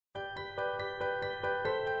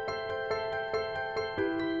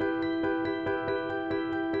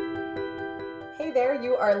Hey there,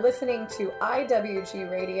 you are listening to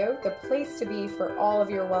IWG Radio, the place to be for all of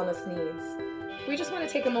your wellness needs. We just want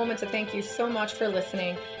to take a moment to thank you so much for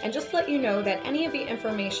listening and just let you know that any of the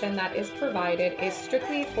information that is provided is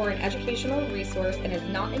strictly for an educational resource and is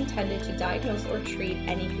not intended to diagnose or treat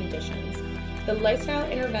any conditions. The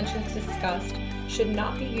lifestyle interventions discussed should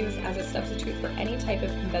not be used as a substitute for any type of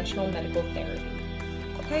conventional medical therapy.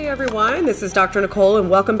 Hey everyone, this is Dr. Nicole and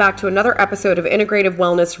welcome back to another episode of Integrative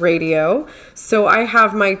Wellness Radio. So I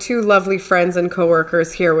have my two lovely friends and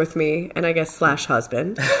coworkers here with me, and I guess slash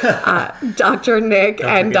husband, Dr. Nick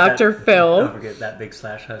and Dr. Phil. Don't forget that big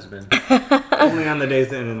slash husband. Only on the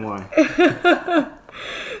days that end in Y.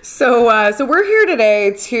 So we're here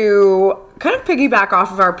today to kind of piggyback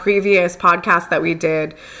off of our previous podcast that we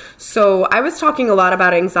did. So I was talking a lot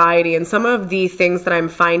about anxiety and some of the things that I'm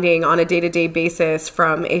finding on a day-to-day basis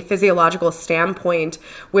from a physiological standpoint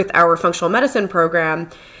with our functional medicine program.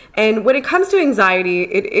 And when it comes to anxiety,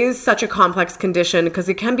 it is such a complex condition because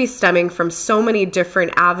it can be stemming from so many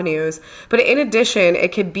different avenues. But in addition,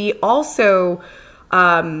 it could be also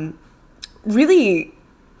really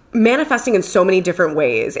manifesting in so many different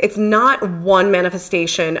ways. It's not one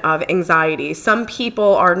manifestation of anxiety. Some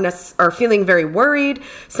people are feeling very worried.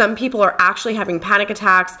 Some people are actually having panic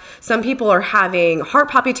attacks. Some people are having heart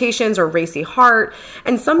palpitations or racy heart.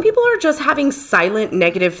 And some people are just having silent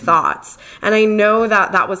negative thoughts. And I know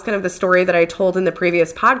that was kind of the story that I told in the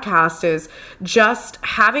previous podcast, is just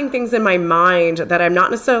having things in my mind that I'm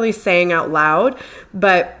not necessarily saying out loud,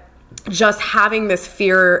 but just having this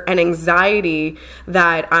fear and anxiety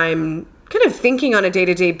that I'm kind of thinking on a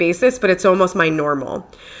day-to-day basis, but it's almost my normal.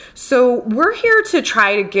 So we're here to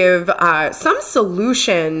try to give some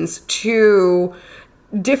solutions to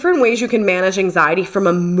different ways you can manage anxiety from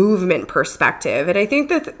a movement perspective. And I think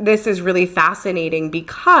that this is really fascinating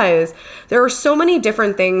because there are so many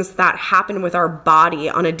different things that happen with our body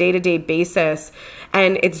on a day-to-day basis.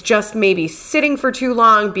 And it's just maybe sitting for too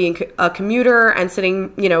long, being a commuter and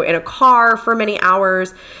sitting, in a car for many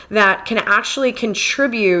hours, that can actually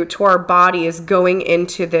contribute to our bodies going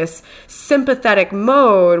into this sympathetic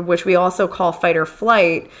mode, which we also call fight or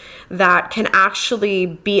flight, that can actually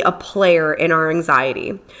be a player in our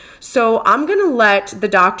anxiety. So I'm going to let the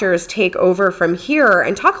doctors take over from here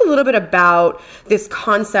and talk a little bit about this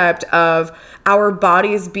concept of our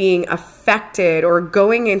bodies being affected or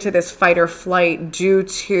going into this fight or flight due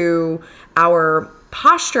to our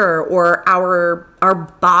posture or our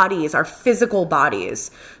bodies, our physical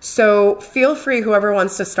bodies. So feel free, whoever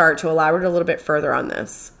wants to start, to elaborate a little bit further on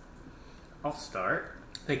this. I'll start.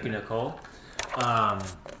 Thank you, Nicole.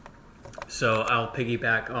 So I'll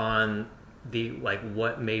piggyback on the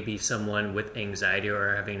what maybe someone with anxiety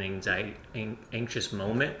or having an anxious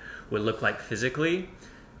moment would look like physically.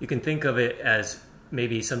 You can think of it as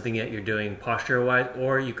maybe something that you're doing posture-wise,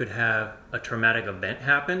 or you could have a traumatic event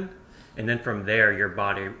happen, and then from there your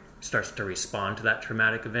body starts to respond to that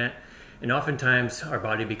traumatic event. And oftentimes our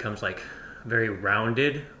body becomes very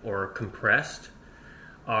rounded or compressed.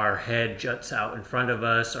 Our head juts out in front of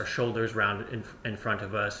us, our shoulders rounded in front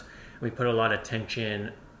of us. We put a lot of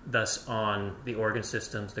tension thus on the organ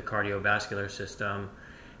systems, the cardiovascular system.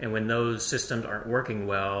 And when those systems aren't working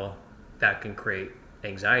well, that can create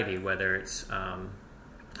anxiety, whether it's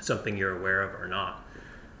something you're aware of or not.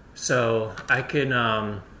 So I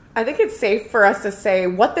think it's safe for us to say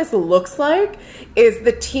what this looks like is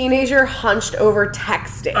the teenager hunched over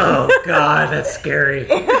texting. Oh God, that's scary.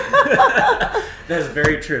 That's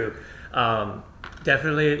very true.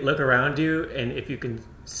 Definitely look around you, and if you can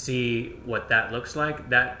see what that looks like,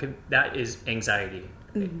 that is anxiety,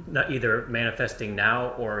 not either manifesting now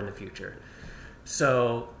or in the future.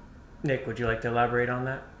 So Nick, would you like to elaborate on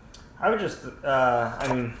that? I would just,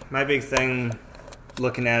 my big thing,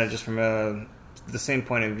 looking at it just from the same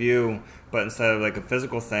point of view, but instead of a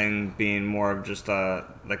physical thing, being more of just a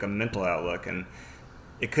mental outlook. And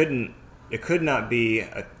it could not be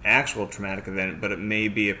an actual traumatic event, but it may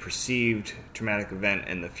be a perceived traumatic event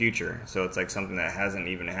in the future. So it's something that hasn't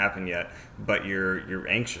even happened yet, but you're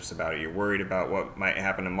anxious about it. You're worried about what might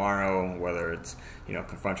happen tomorrow, whether it's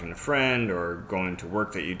confronting a friend or going to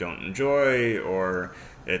work that you don't enjoy, or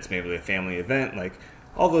it's maybe a family event.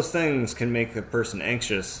 All those things can make a person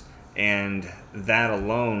anxious, and that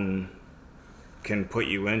alone can put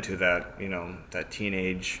you into that that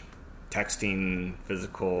teenage texting,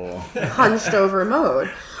 physical, hunched over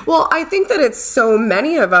mode. Well, I think that it's so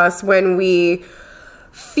many of us when we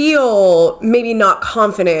feel maybe not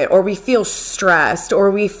confident, or we feel stressed,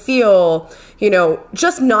 or we feel,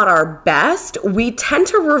 just not our best, we tend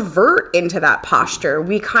to revert into that posture.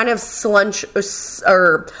 We kind of slunch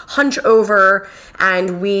or hunch over,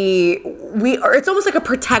 and we are, it's almost like a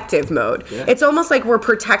protective mode. Yeah. It's almost like we're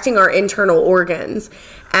protecting our internal organs.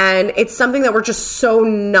 And it's something that we're just so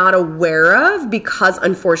not aware of because,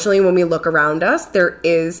 unfortunately, when we look around us, there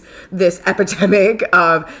is this epidemic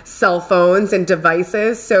of cell phones and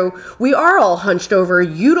devices. So we are all hunched over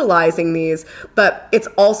utilizing these, but it's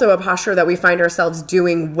also a posture that we find ourselves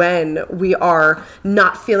doing when we are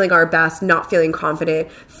not feeling our best, not feeling confident,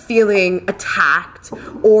 feeling attacked,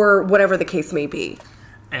 or whatever the case may be.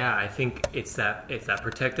 Yeah, I think it's that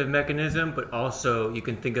protective mechanism, but also you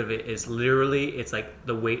can think of it as literally it's like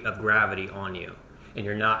the weight of gravity on you, and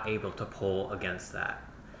you're not able to pull against that.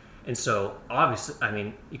 And so obviously, I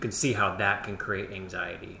mean, you can see how that can create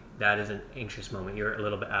anxiety. That is an anxious moment. You're a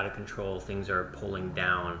little bit out of control. Things are pulling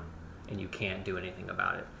down, and you can't do anything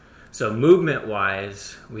about it. So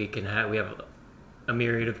movement-wise, we have a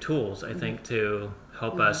myriad of tools, I think, to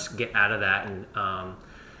help us get out of that and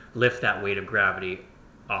lift that weight of gravity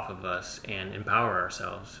off of us and empower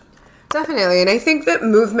ourselves. Definitely. And I think that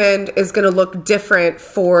movement is going to look different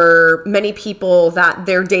for many people, that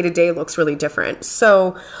their day-to-day looks really different.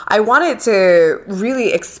 So I wanted to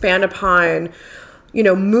really expand upon,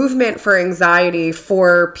 movement for anxiety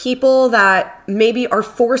for people that maybe are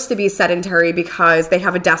forced to be sedentary because they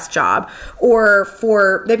have a desk job, or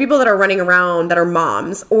for the people that are running around that are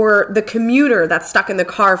moms, or the commuter that's stuck in the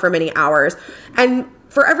car for many hours, and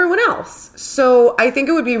for everyone else. So I think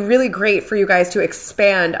it would be really great for you guys to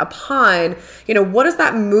expand upon, what does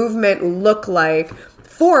that movement look like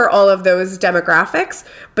for all of those demographics?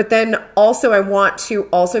 But then also I want to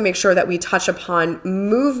also make sure that we touch upon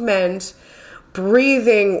movement,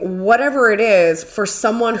 breathing, whatever it is, for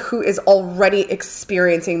someone who is already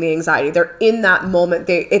experiencing the anxiety. They're in that moment.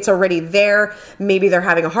 It's already there. Maybe they're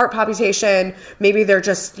having a heart palpitation. Maybe they're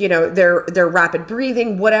just, they're rapid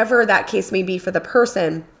breathing, whatever that case may be for the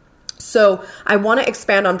person. So I want to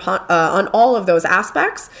expand on all of those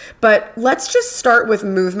aspects, but let's just start with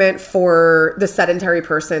movement for the sedentary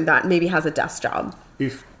person that maybe has a desk job.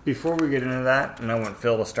 Before we get into that, and I want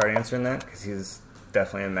Phil to start answering that because he's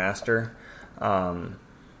definitely a master.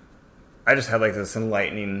 I just had like this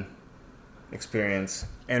enlightening experience,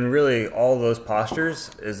 and really all those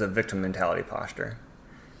postures is a victim mentality posture.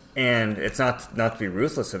 And it's not to be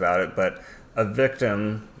ruthless about it, but a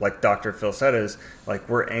victim, like Dr. Phil said, is like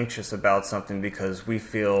we're anxious about something because we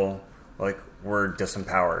feel like we're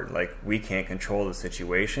disempowered, like we can't control the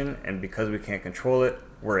situation, and because we can't control it,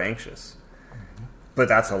 we're anxious. Mm-hmm. But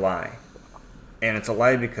that's a lie. And it's a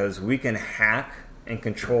lie because we can hack and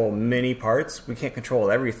control many parts. We can't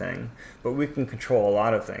control everything, but we can control a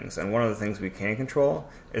lot of things. And one of the things we can control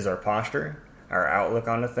is our posture, our outlook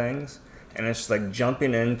onto things. And it's just like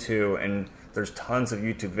jumping into, and there's tons of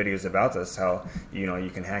YouTube videos about this, how,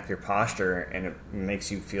 you can hack your posture and it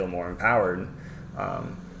makes you feel more empowered.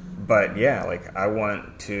 But yeah, like I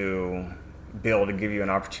want to be able to give you an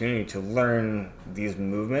opportunity to learn these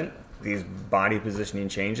body positioning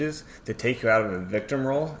changes to take you out of a victim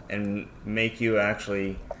role and make you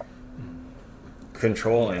actually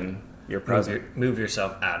controlling your present. Move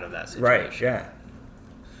yourself out of that situation. Right, yeah.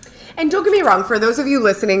 And don't get me wrong, for those of you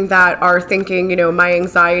listening that are thinking, my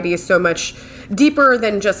anxiety is so much deeper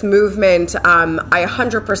than just movement, I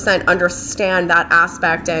 100% understand that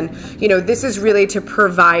aspect. And, this is really to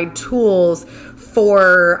provide tools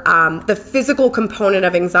for the physical component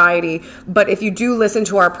of anxiety. But if you do listen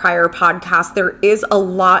to our prior podcast, there is a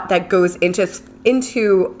lot that goes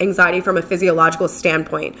into anxiety from a physiological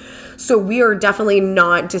standpoint. So we are definitely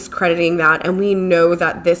not discrediting that. And we know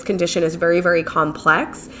that this condition is very, very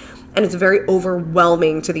complex, and it's very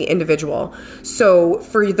overwhelming to the individual. So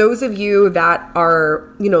for those of you that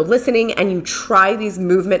are, listening and you try these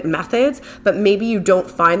movement methods, but maybe you don't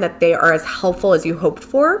find that they are as helpful as you hoped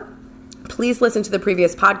for, please listen to the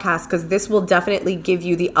previous podcast, because this will definitely give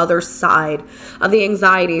you the other side of the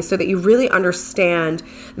anxiety so that you really understand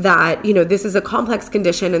that, this is a complex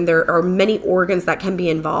condition and there are many organs that can be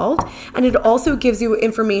involved. And it also gives you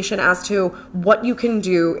information as to what you can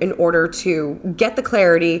do in order to get the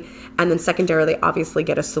clarity and then secondarily, obviously,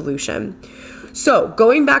 get a solution. So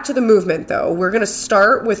going back to the movement, though, we're going to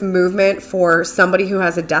start with movement for somebody who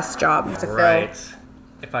has a desk job. Right.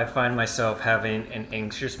 If I find myself having an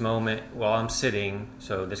anxious moment while I'm sitting,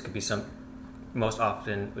 so this could be most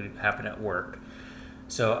often would happen at work.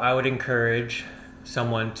 So I would encourage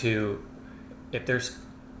someone to, if there's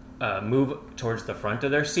move towards the front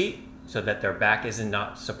of their seat so that their back is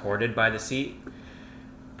not supported by the seat.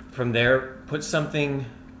 From there, put something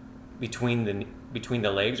between between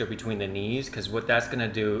the legs or between the knees, because what that's going to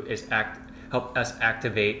do is help us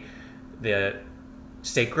activate the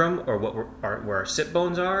sacrum, or where our sit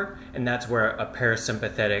bones are, and that's where a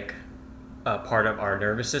parasympathetic part of our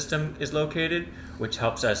nervous system is located, which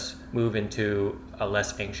helps us move into a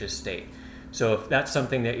less anxious state. So if that's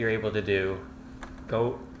something that you're able to do,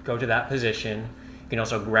 go to that position. You can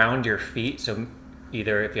also ground your feet. So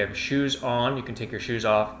either if you have shoes on, you can take your shoes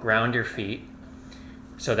off, ground your feet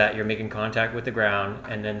so that you're making contact with the ground.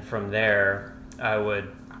 And then from there, I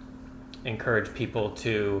would encourage people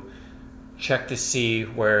to check to see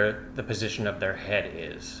where the position of their head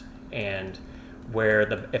is and where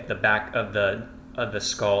if the back of the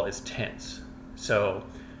skull is tense. So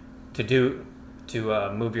to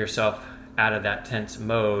move yourself out of that tense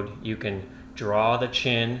mode, you can draw the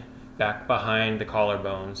chin back behind the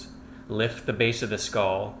collarbones, lift the base of the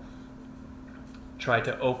skull, try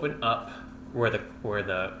to open up where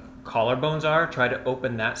the collarbones are, try to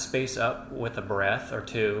open that space up with a breath or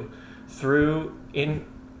two through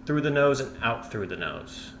the nose and out through the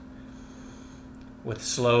nose with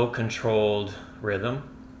slow, controlled rhythm.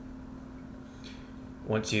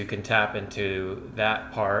 Once you can tap into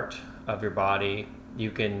that part of your body,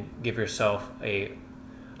 you can give yourself a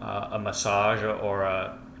massage or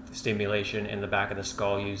a stimulation in the back of the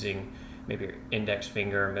skull using maybe your index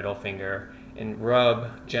finger, middle finger, and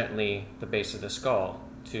rub gently the base of the skull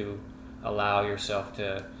to allow yourself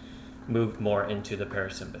to move more into the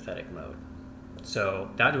parasympathetic mode. So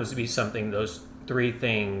that would be something, those three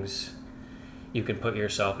things, you can put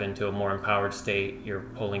yourself into a more empowered state. You're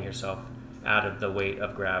pulling yourself out of the weight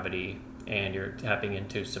of gravity, and you're tapping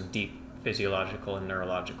into some deep physiological and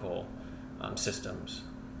neurological systems.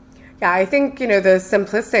 Yeah, I think, the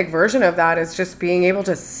simplistic version of that is just being able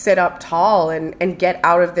to sit up tall and get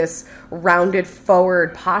out of this rounded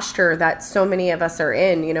forward posture that so many of us are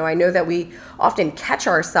in. I know that we often catch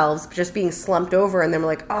ourselves just being slumped over, and then we're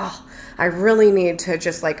like, oh, I really need to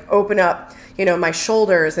just open up, my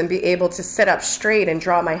shoulders and be able to sit up straight and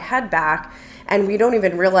draw my head back. And we don't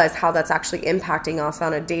even realize how that's actually impacting us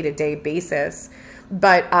on a day-to-day basis.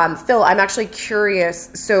 But Phil, I'm actually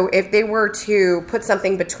curious. So if they were to put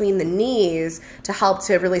something between the knees to help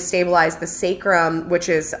to really stabilize the sacrum, which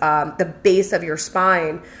is the base of your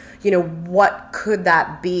spine, what could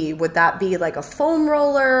that be? Would that be like a foam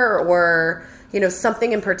roller or,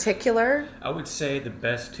 something in particular? I would say the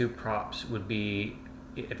best two props would be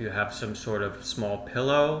if you have some sort of small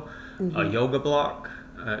pillow, a yoga block.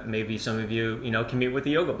 Maybe some of you, commute with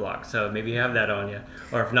the yoga block, so maybe you have that on you.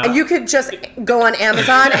 Or if not, and you could just go on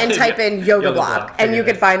Amazon and type in yoga block, and you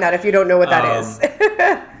could find that if you don't know what that is.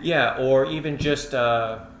 Yeah, or even just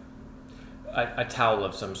a towel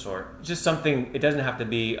of some sort. Just something. It doesn't have to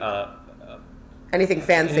be anything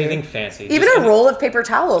fancy. Anything fancy. Even a roll of paper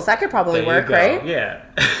towels, that could probably work, right? Yeah.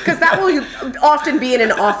 Because that will often be in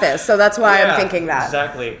an office, so that's why I'm thinking that.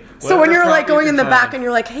 Exactly. So when you're going in the back and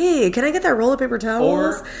you're like, hey, can I get that roll of paper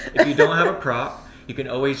towels? Or if you don't have a prop, you can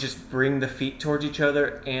always just bring the feet towards each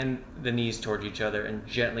other and the knees towards each other and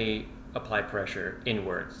gently apply pressure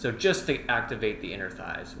inwards. So just to activate the inner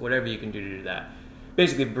thighs, whatever you can do to do that.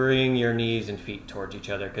 Basically bring your knees and feet towards each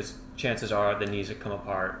other, because chances are the knees will come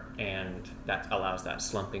apart and that allows that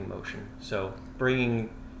slumping motion. So bringing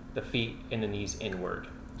the feet and the knees inward.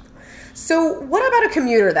 So what about a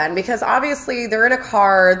commuter then? Because obviously they're in a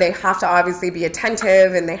car, they have to obviously be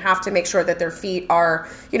attentive and they have to make sure that their feet are,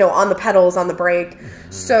 on the pedals, on the brake.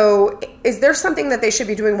 Mm-hmm. So is there something that they should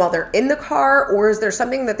be doing while they're in the car, or is there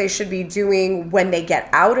something that they should be doing when they get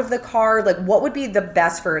out of the car? What would be the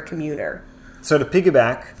best for a commuter? So to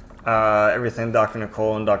piggyback everything Dr.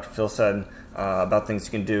 Nicole and Dr. Phil said about things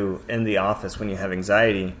you can do in the office when you have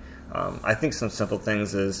anxiety, I think some simple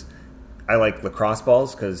things is, I like lacrosse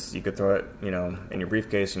balls because you could throw it, in your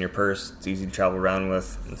briefcase, in your purse. It's easy to travel around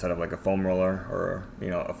with instead of like a foam roller or,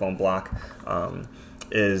 a foam block.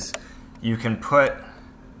 Is you can put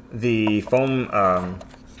the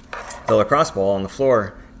the lacrosse ball on the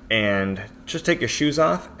floor and just take your shoes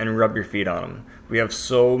off and rub your feet on them. We have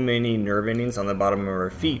so many nerve endings on the bottom of our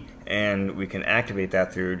feet, and we can activate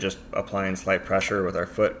that through just applying slight pressure with our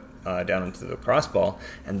foot down into the lacrosse ball,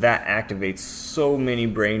 and that activates so many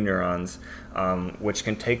brain neurons, which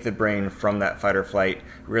can take the brain from that fight or flight,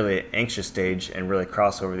 really anxious stage, and really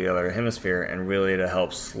cross over the other hemisphere, and really to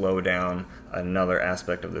help slow down another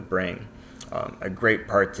aspect of the brain. A great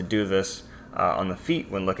part to do this on the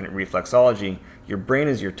feet when looking at reflexology, your brain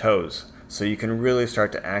is your toes. So you can really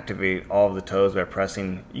start to activate all of the toes by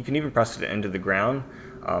pressing. You can even press it into the ground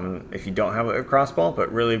if you don't have a crossball, but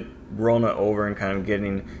really rolling it over and kind of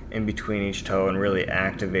getting in between each toe and really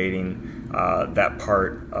activating that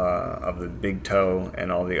part of the big toe,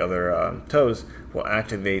 and all the other toes will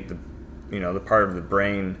activate the part of the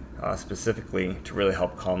brain specifically to really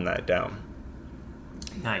help calm that down.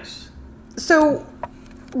 Nice. So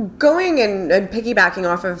going and piggybacking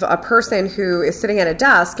off of a person who is sitting at a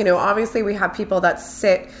desk, obviously we have people that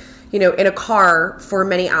sit, in a car for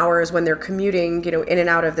many hours when they're commuting, in and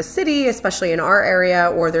out of the city, especially in our area,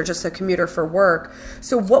 or they're just a commuter for work.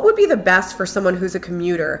 So what would be the best for someone who's a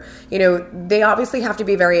commuter? They obviously have to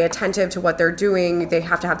be very attentive to what they're doing. They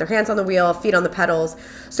have to have their hands on the wheel, feet on the pedals.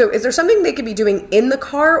 So is there something they could be doing in the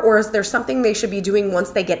car, or is there something they should be doing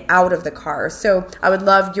once they get out of the car? So I would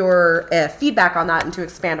love your feedback on that and to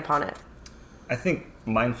expand upon it. I think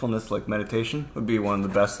mindfulness, like meditation, would be one of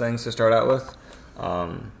the best things to start out with.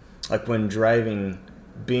 Like when driving,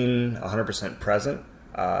 being 100% present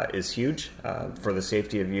is huge for the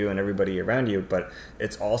safety of you and everybody around you, but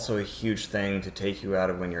it's also a huge thing to take you out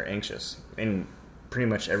of when you're anxious. And pretty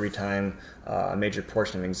much every time a major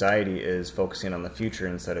portion of anxiety is focusing on the future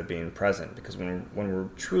instead of being present. Because when we're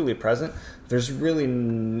truly present, there's really,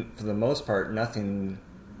 for the most part, nothing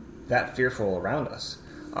that fearful around us.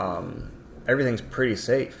 Everything's pretty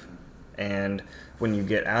safe. And when you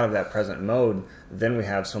get out of that present mode, then we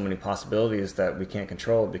have so many possibilities that we can't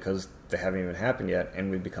control because they haven't even happened yet,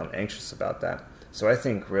 and we become anxious about that. So I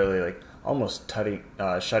think really like almost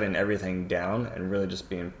shutting everything down and really just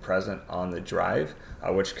being present on the drive,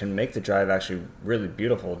 which can make the drive actually really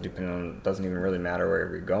beautiful, depending on, it doesn't even really matter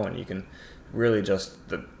wherever you're going. You can really just,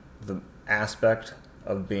 the aspect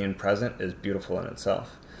of being present is beautiful in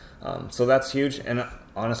itself. So that's huge. And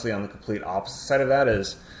honestly, on the complete opposite side of that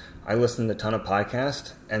is, I listen to a ton of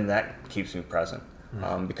podcasts, and that keeps me present.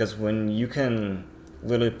 Because when you can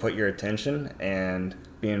literally put your attention and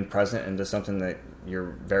being present into something that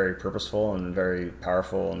you're very purposeful and very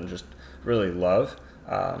powerful and just really love,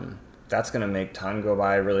 that's going to make time go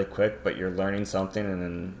by really quick, but you're learning something,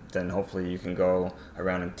 and then hopefully you can go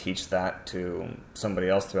around and teach that to somebody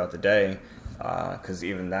else throughout the day. Because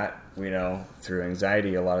even that, we know through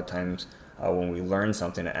anxiety, a lot of times when we learn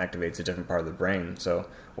something, it activates a different part of the brain. So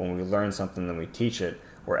when we learn something and we teach it,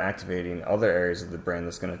 we're activating other areas of the brain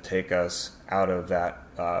that's going to take us out of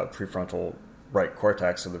that prefrontal right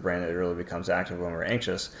cortex of the brain that really becomes active when we're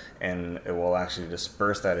anxious, and it will actually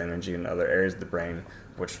disperse that energy in other areas of the brain,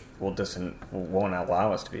 which won't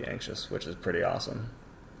allow us to be anxious, which is pretty awesome.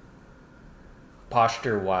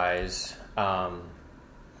 Posture-wise, I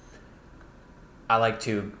like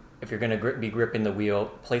to, if you're going to be gripping the wheel,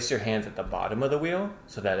 place your hands at the bottom of the wheel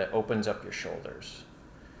so that it opens up your shoulders.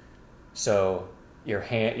 So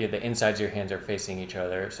the insides of your hands are facing each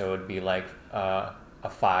other, so it would be like a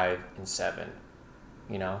 5 and 7,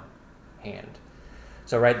 hand.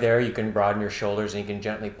 So right there, you can broaden your shoulders, and you can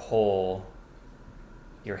gently pull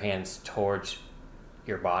your hands towards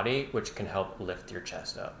your body, which can help lift your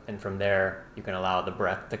chest up. And from there, you can allow the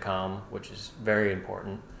breath to come, which is very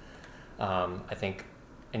important. I think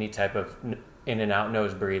any type of in and out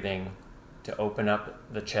nose breathing to open up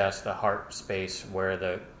the chest, the heart space where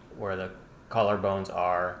the collarbones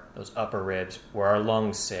are, those upper ribs, where our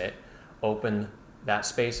lungs sit, open that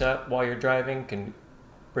space up while you're driving can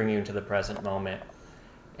bring you into the present moment.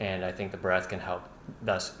 And I think the breath can help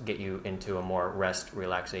thus get you into a more rest,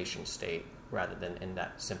 relaxation state rather than in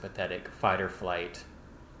that sympathetic fight or flight,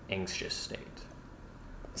 anxious state.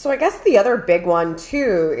 So I guess the other big one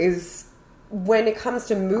too is when it comes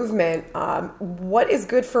to movement, what is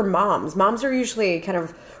good for moms? Moms are usually kind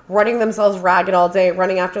of running themselves ragged all day,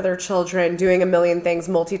 running after their children, doing a million things,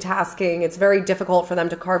 multitasking. It's very difficult for them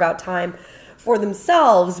to carve out time for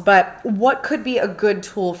themselves, but what could be a good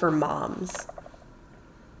tool for moms?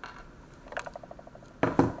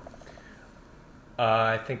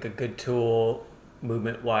 I think a good tool,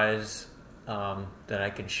 movement-wise, that I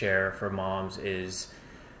can share for moms is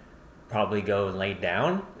probably go and lay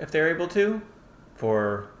down if they're able to.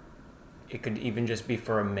 It could even just be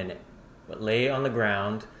for a minute, but lay on the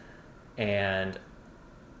ground. And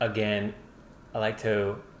again, I like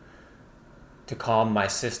to calm my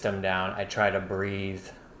system down. I try to breathe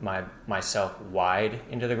myself wide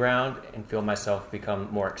into the ground and feel myself become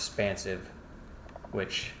more expansive,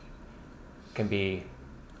 which can be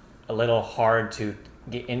a little hard to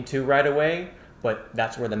get into right away, but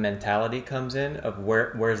that's where the mentality comes in of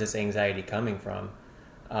where is this anxiety coming from.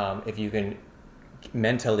 If you can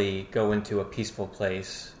mentally go into a peaceful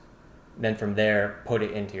place, then from there put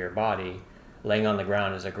it into your body. Laying on the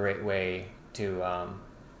ground is a great way to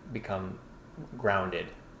become grounded.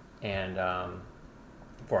 And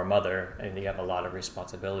for a mother, and you have a lot of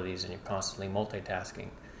responsibilities and you're constantly multitasking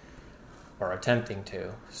or attempting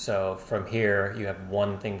to. So from here, you have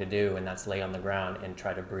one thing to do, and that's lay on the ground and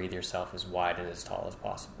try to breathe yourself as wide and as tall as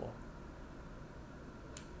possible.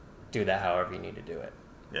 Do that however you need to do it.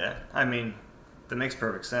 Yeah, I mean, that makes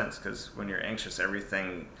perfect sense, because when you're anxious,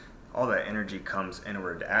 everything, all that energy comes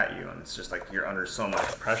inward at you, and it's just like you're under so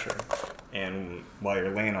much pressure. And while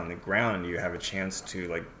you're laying on the ground, you have a chance to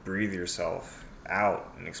like breathe yourself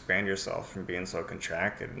out and expand yourself from being so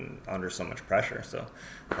contracted and under so much pressure. So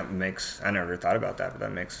that makes, I never thought about that, but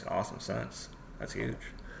that makes awesome sense. That's huge.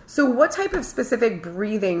 So what type of specific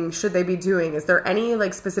breathing should they be doing? Is there any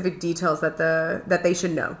like specific details that they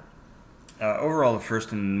should know? Overall, the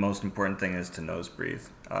first and most important thing is to nose breathe.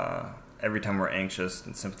 Every time we're anxious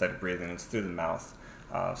and sympathetic breathing, it's through the mouth.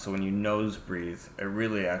 So when you nose breathe, it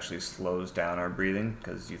really actually slows down our breathing,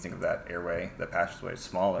 because you think of that airway, that passageway is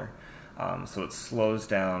smaller. So it slows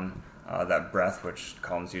down that breath, which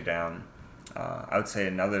calms you down. I would say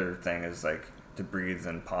another thing is like to breathe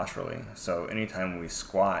in posturally. So anytime we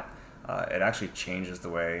squat, it actually changes the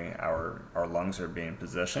way our lungs are being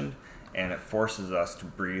positioned, and it forces us to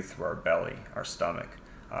breathe through our belly, our stomach.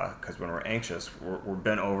 Because when we're anxious, we're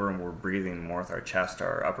bent over and we're breathing more with our chest,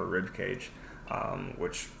 our upper rib cage,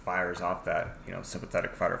 which fires off that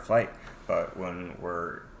sympathetic fight or flight. But when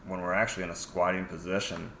we're actually in a squatting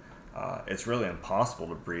position, it's really impossible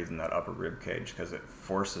to breathe in that upper rib cage, because it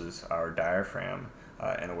forces our diaphragm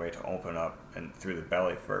in a way to open up and through the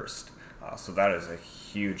belly first. So that is a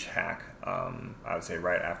huge hack. I would say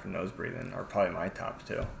right after nose breathing, or probably my top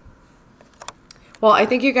two. Well, I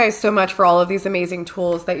thank you guys so much for all of these amazing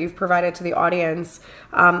tools that you've provided to the audience.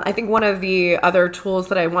 I think one of the other tools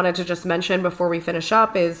that I wanted to just mention before we finish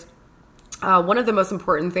up is one of the most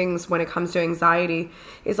important things when it comes to anxiety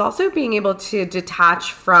is also being able to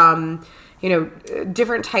detach from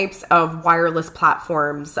different types of wireless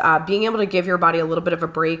platforms, being able to give your body a little bit of a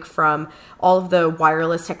break from all of the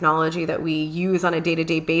wireless technology that we use on a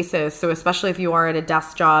day-to-day basis. So especially if you are at a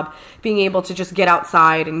desk job, being able to just get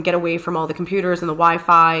outside and get away from all the computers and the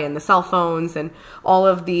Wi-Fi and the cell phones and all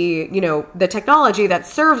of the, the technology that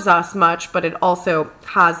serves us much, but it also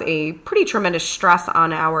has a pretty tremendous stress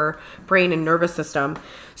on our brain and nervous system.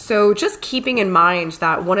 So just keeping in mind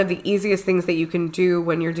that one of the easiest things that you can do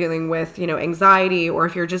when you're dealing with, anxiety, or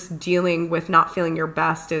if you're just dealing with not feeling your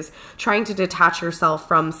best, is trying to detach yourself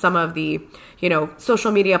from some of the,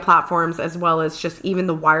 social media platforms, as well as just even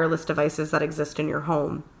the wireless devices that exist in your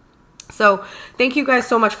home. So thank you guys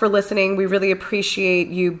so much for listening. We really appreciate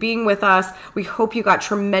you being with us. We hope you got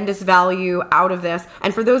tremendous value out of this.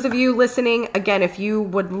 And for those of you listening, again, if you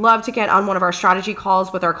would love to get on one of our strategy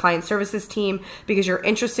calls with our client services team because you're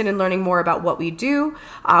interested in learning more about what we do,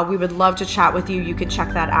 we would love to chat with you. You can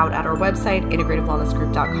check that out at our website,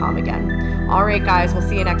 integrativewellnessgroup.com again. All right, guys, we'll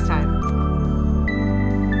see you next time.